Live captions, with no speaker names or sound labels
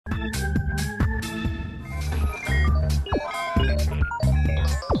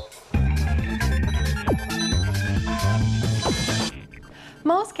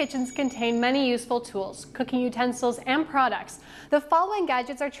kitchens contain many useful tools, cooking utensils, and products. The following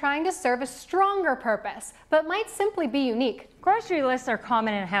gadgets are trying to serve a stronger purpose, but might simply be unique. Grocery lists are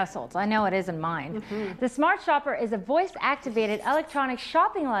common in households. I know it is in mine. The Smartshopper is a voice-activated electronic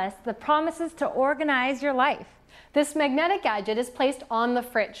shopping list that promises to organize your life. This magnetic gadget is placed on the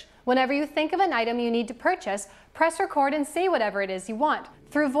fridge. Whenever you think of an item you need to purchase, press record and say whatever it is you want.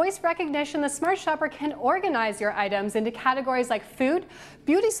 Through voice recognition, the Smartshopper can organize your items into categories like food,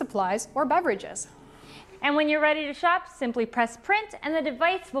 beauty supplies, or beverages. And when you're ready to shop, simply press print and the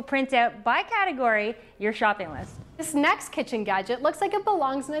device will print out by category your shopping list. This next kitchen gadget looks like it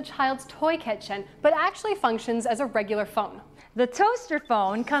belongs in a child's toy kitchen, but actually functions as a regular phone. The toaster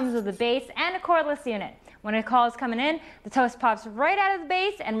phone comes with a base and a cordless unit. When a call is coming in, the toast pops right out of the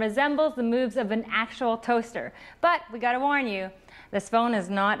base and resembles the moves of an actual toaster. But we gotta warn you, this phone is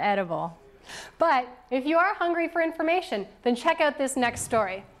not edible. But if you are hungry for information, then check out this next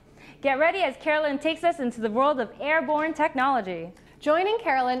story. Get ready as Carolyn takes us into the world of airborne technology. Joining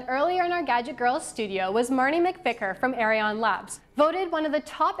Carolyn earlier in our Gadget Girlz studio was Marnie McVicker from Aeryon Labs. Voted one of the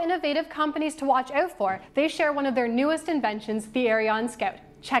top innovative companies to watch out for, they share one of their newest inventions, the Aeryon Scout.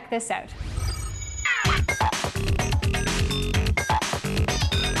 Check this out.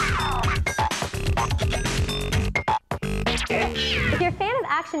 If you're a fan of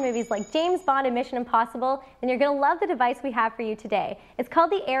action movies like James Bond and Mission Impossible, then you're going to love the device we have for you today. It's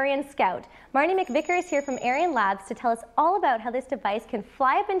called the Aeryon Scout. Marnie McVicker is here from Aeryon Labs to tell us all about how this device can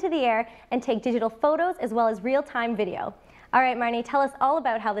fly up into the air and take digital photos as well as real-time video. All right, Marnie, tell us all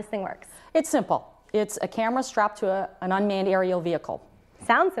about how this thing works. It's simple. It's a camera strapped to an unmanned aerial vehicle.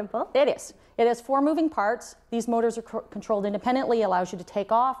 Sounds simple. It is. It has 4 moving parts. These motors are controlled independently, allows you to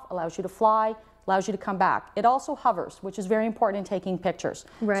take off, allows you to fly, allows you to come back. It also hovers, which is very important in taking pictures.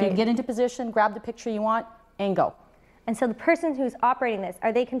 Right. So you can get into position, grab the picture you want, and go. And so the person who's operating this,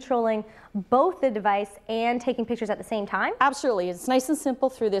 are they controlling both the device and taking pictures at the same time? Absolutely. It's nice and simple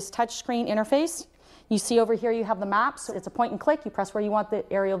through this touchscreen interface. You see over here you have the maps. It's a point and click. You press where you want the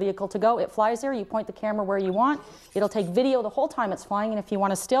aerial vehicle to go. It flies there. You point the camera where you want. It'll take video the whole time it's flying, and if you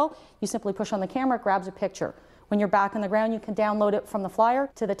want to still, you simply push on the camera, it grabs a picture. When you're back on the ground, you can download it from the flyer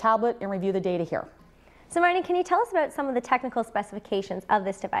to the tablet and review the data here. So Marnie, can you tell us about some of the technical specifications of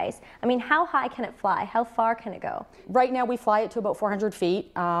this device? I mean, how high can it fly? How far can it go? Right now we fly it to about 400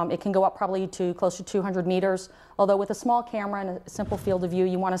 feet. It can go up probably to close to 200 meters. Although with a small camera and a simple field of view,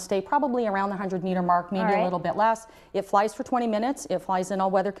 you want to stay probably around the 100-meter mark, maybe a little bit less. It flies for 20 minutes. It flies in all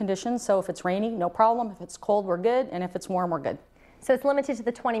weather conditions. So if it's rainy, no problem. If it's cold, we're good. And if it's warm, we're good. So it's limited to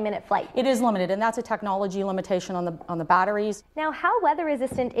the 20-minute flight? It is limited, and that's a technology limitation on the batteries. Now, how weather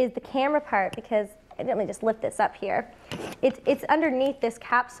resistant is the camera part? Because let me just lift this up here. It's underneath this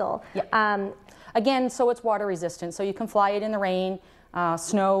capsule. Yep. Again, so it's water resistant, so you can fly it in the rain,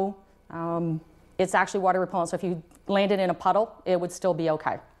 snow. It's actually water repellent, so if you landed in a puddle, it would still be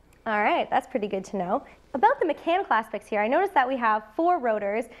okay. All right, that's pretty good to know. About the mechanical aspects here, I noticed that we have 4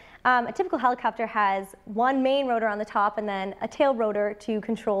 rotors. A typical helicopter has 1 main rotor on the top and then a tail rotor to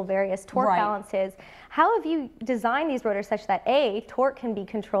control various torque balances. How have you designed these rotors such that A, torque can be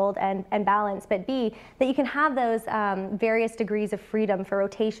controlled and balanced, but B, that you can have those various degrees of freedom for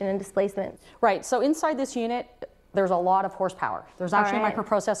rotation and displacement? Right, so inside this unit, there's a lot of horsepower. There's actually a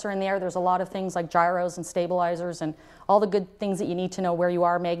microprocessor in there. There's a lot of things like gyros and stabilizers and all the good things that you need to know where you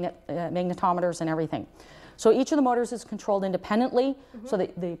are, magnetometers and everything. So each of the motors is controlled independently, so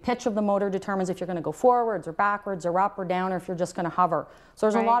the pitch of the motor determines if you're going to go forwards or backwards or up or down, or if you're just going to hover. So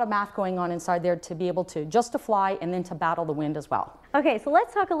there's a lot of math going on inside there to be able to just to fly and then to battle the wind as well. Okay, so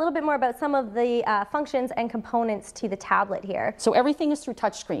let's talk a little bit more about some of the functions and components to the tablet here. So everything is through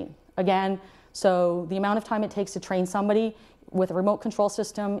touchscreen. Again, so the amount of time it takes to train somebody with a remote control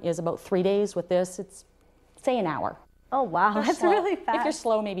system is about 3 days. With this, it's say an hour. Oh wow, that's really fast. If you're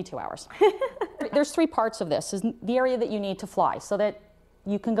slow, maybe 2 hours. There's 3 parts of this. Is the area that you need to fly, so that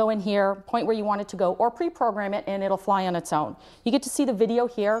you can go in here, point where you want it to go, or pre-program it and it'll fly on its own. You get to see the video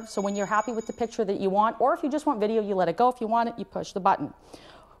here, so when you're happy with the picture that you want, or if you just want video, you let it go. If you want it, you push the button.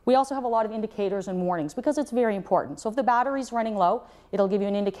 We also have a lot of indicators and warnings because it's very important. So if the battery's running low, it'll give you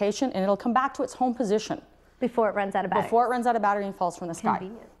an indication and it'll come back to its home position. Before it runs out of battery. Before it runs out of battery and falls from the sky.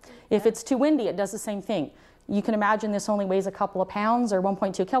 If it's too windy, it does the same thing. You can imagine this only weighs a couple of pounds or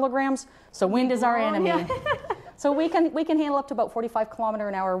 1.2 kilograms, so wind is our enemy. So we can handle up to about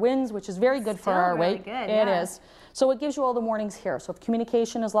 45-kilometer-an-hour winds, which is very good for our weight. It is. So it gives you all the warnings here. So if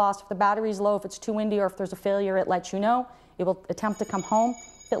communication is lost, if the battery's low, if it's too windy, or if there's a failure, it lets you know. It will attempt to come home.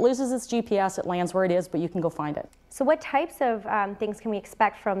 If it loses its GPS, it lands where it is, but you can go find it. So what types of things can we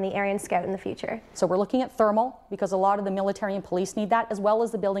expect from the Aeryon Scout in the future? So we're looking at thermal, because a lot of the military and police need that, as well as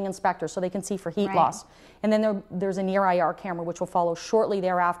the building inspector, so they can see for heat loss. And then there's a near IR camera, which will follow shortly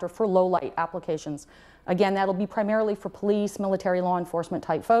thereafter for low light applications. Again, that'll be primarily for police, military, law enforcement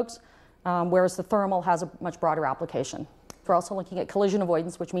type folks, whereas the thermal has a much broader application. We're also looking at collision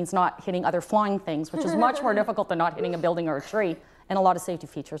avoidance, which means not hitting other flying things, which is much more difficult than not hitting a building or a tree. And a lot of safety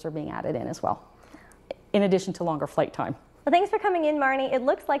features are being added in as well, in addition to longer flight time. Well, thanks for coming in, Marnie. It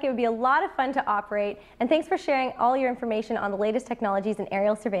looks like it would be a lot of fun to operate. And thanks for sharing all your information on the latest technologies in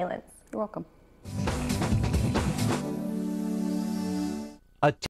aerial surveillance. You're welcome.